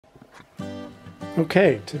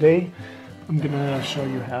Okay, today I'm going to show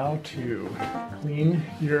you how to clean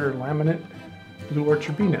your laminate blue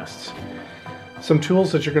orchard bee nests. Some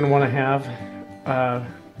tools that you're going to want to have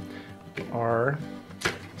are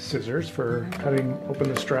scissors for cutting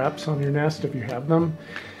open the straps on your nest if you have them,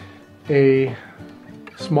 a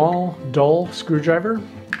small dull screwdriver,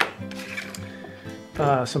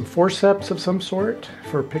 some forceps of some sort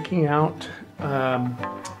for picking out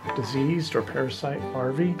diseased or parasite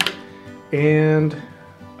larvae, and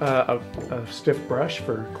a stiff brush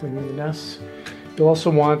for cleaning the nests. You'll also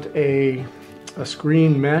want a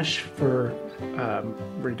screen mesh for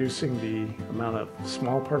reducing the amount of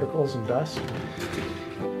small particles and dust.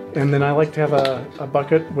 And then I like to have a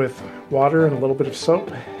bucket with water and a little bit of soap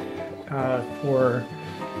for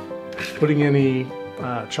putting any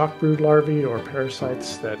chalk brood larvae or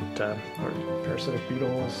parasites that, or parasitic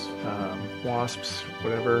beetles, wasps,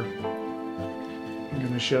 whatever. I'm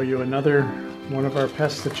going to show you another one of our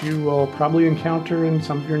pests that you will probably encounter in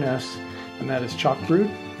some of your nests, and that is chalk brood.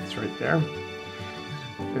 It's right there.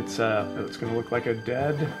 It's going to look like a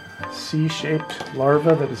dead C-shaped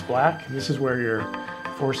larva that is black. And this is where your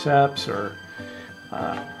forceps or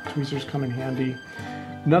tweezers come in handy.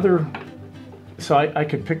 So I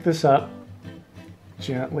could pick this up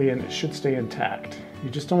gently and it should stay intact. You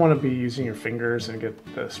just don't want to be using your fingers and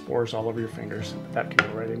get the spores all over your fingers. That can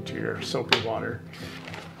go right into your soapy water.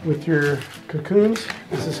 With your cocoons,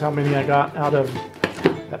 this is how many I got out of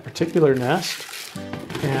that particular nest.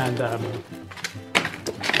 And I'm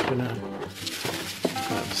gonna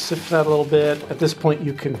sift that a little bit. At this point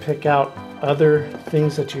you can pick out other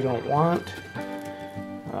things that you don't want.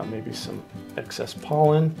 Maybe some excess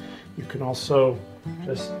pollen. You can also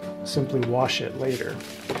just simply wash it later.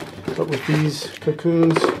 But with these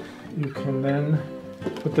cocoons, you can then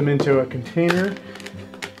put them into a container.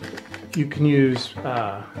 You can use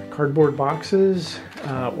cardboard boxes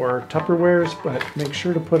or Tupperwares, but make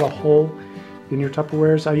sure to put a hole in your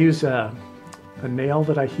Tupperwares. I use a nail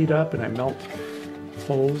that I heat up and I melt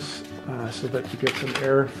holes so that you get some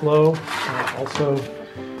airflow, also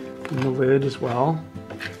in the lid as well.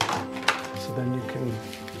 So then you can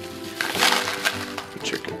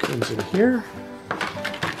put your cocoons in here,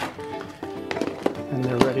 and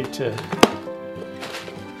they're ready to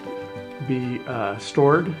be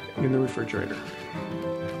stored in the refrigerator.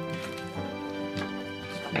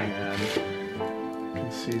 And you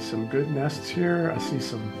can see some good nests here. I see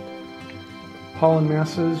some pollen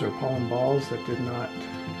masses or pollen balls that did not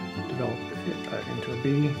develop into a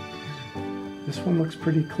bee. This one looks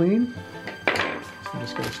pretty clean, so I'm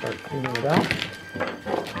just going to start cleaning it out.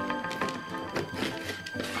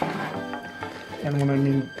 And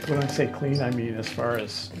when I say clean, I mean as far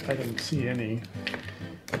as I didn't see any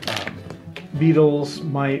beetles,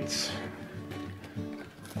 mites,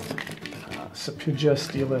 Saphidia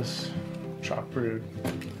stilus, chalk brood.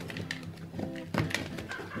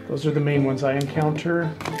 Those are the main ones I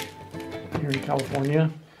encounter here in California.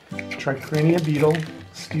 Trichorania beetle,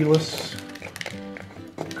 stilus,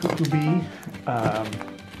 cuckoo bee,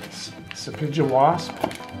 Saphidia wasp,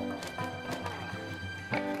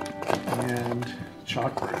 and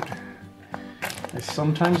chalk brood. I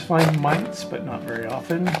sometimes find mites, but not very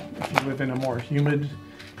often. If you live in a more humid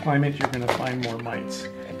climate, you're going to find more mites.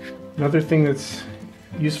 Another thing that's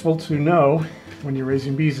useful to know when you're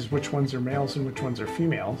raising bees is which ones are males and which ones are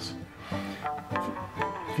females.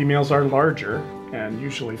 Females are larger and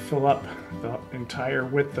usually fill up the entire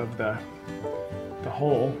width of the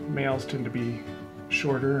hole. Males tend to be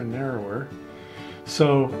shorter and narrower.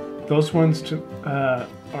 So those ones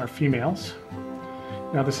are females.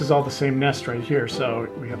 Now this is all the same nest right here, so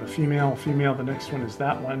we have a female, the next one is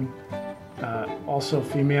that one, also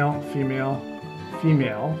female, female,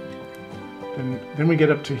 female. And then we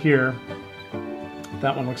get up to here,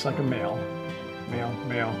 that one looks like a male, male,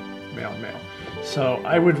 male, male, male. So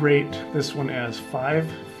I would rate this one as 5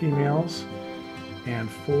 females and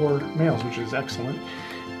 4 males, which is excellent.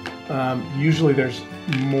 Usually there's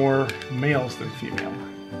more males than female,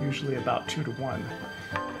 usually about 2 to 1.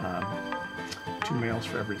 2 males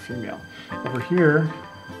for every female. Over here,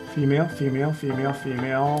 female, female, female,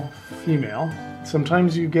 female, female.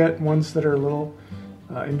 Sometimes you get ones that are a little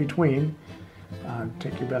in between.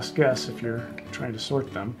 Take your best guess if you're trying to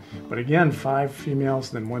sort them. But again, 5 females,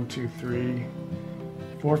 then 1, 2, 3,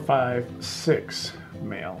 4, 5, 6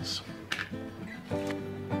 males.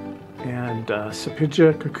 And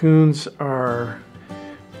Saphidia cocoons are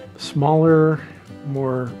smaller,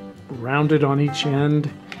 more rounded on each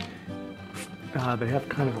end. They have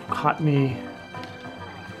kind of a cottony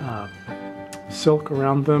silk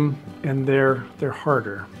around them, and they're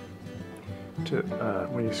harder. to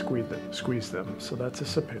when you squeeze them. So that's a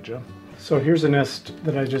sapija. So here's a nest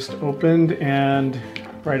that I just opened, and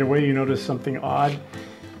right away you notice something odd.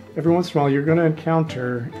 Every once in a while you're going to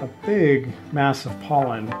encounter a big mass of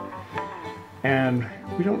pollen, and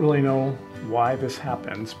we don't really know why this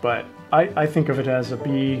happens, but I think of it as a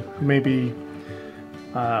bee who maybe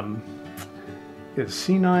is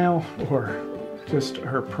senile, or just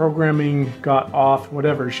her programming got off,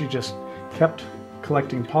 whatever. She just kept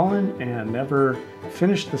collecting pollen and never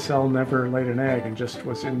finished the cell, never laid an egg, and just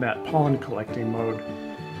was in that pollen collecting mode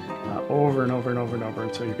over and over and over and over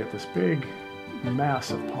until you get this big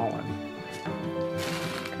mass of pollen.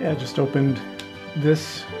 Okay, I just opened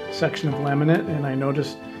this section of laminate and I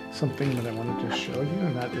noticed something that I wanted to show you,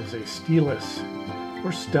 and that is a Stelis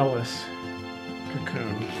or Stellis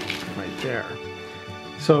cocoon right there.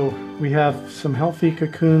 So we have some healthy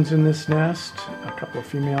cocoons in this nest, a couple of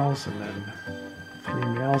females and then 3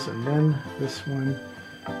 males, and then this one,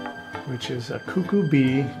 which is a cuckoo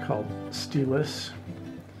bee called Stelis.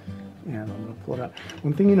 And I'm going to pull it out.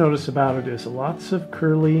 One thing you notice about it is lots of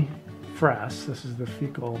curly frass. This is the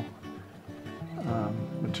fecal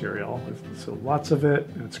material, so lots of it,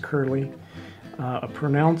 and it's curly. A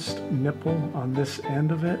pronounced nipple on this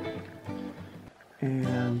end of it,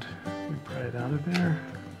 and we pry it out of there.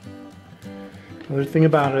 Another thing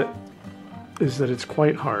about it is that it's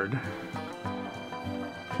quite hard.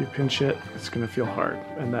 If you pinch it, it's going to feel hard,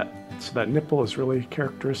 and that nipple is really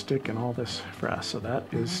characteristic in all this frass. So that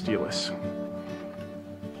is Stelis.